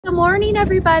Good morning,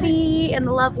 everybody in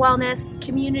the Love Wellness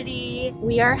community.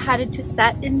 We are headed to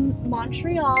set in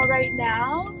Montreal right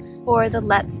now for the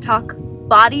Let's Talk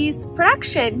Bodies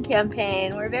production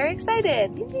campaign. We're very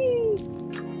excited. Yay!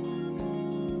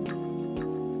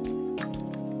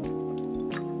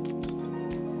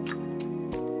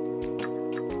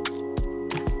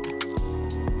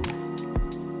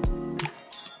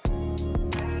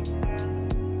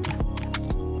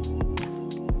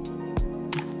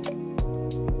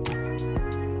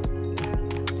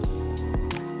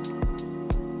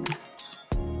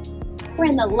 We're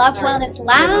in the Love Wellness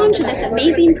Lounge. This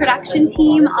amazing production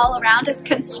team all around us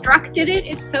constructed it.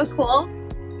 It's so cool.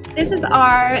 This is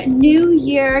our New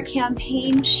Year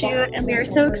campaign shoot, and we are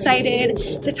so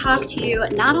excited to talk to you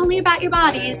not only about your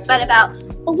bodies, but about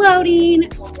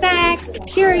bloating, sex,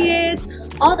 periods,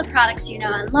 all the products you know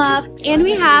and love. And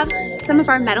we have some of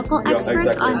our medical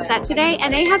experts on set today,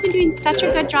 and they have been doing such a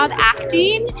good job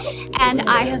acting, and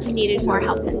I have needed more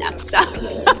help than them. So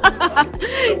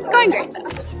it's going great though.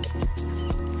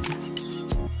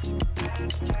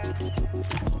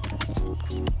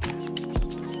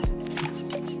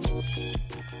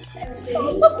 I'm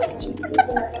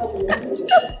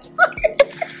so tired.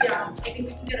 Yeah, I think we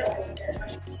can get away with it.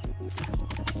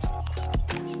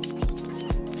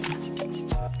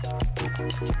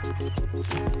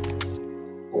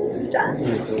 It's done.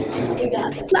 We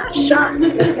got it. Last shot.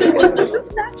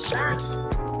 Last shot.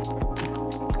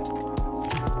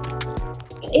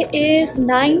 It is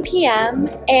 9 p.m.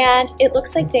 and it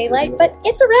looks like daylight, but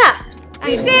it's a wrap.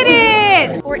 I did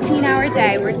it! 14-hour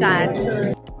day, we're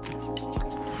done.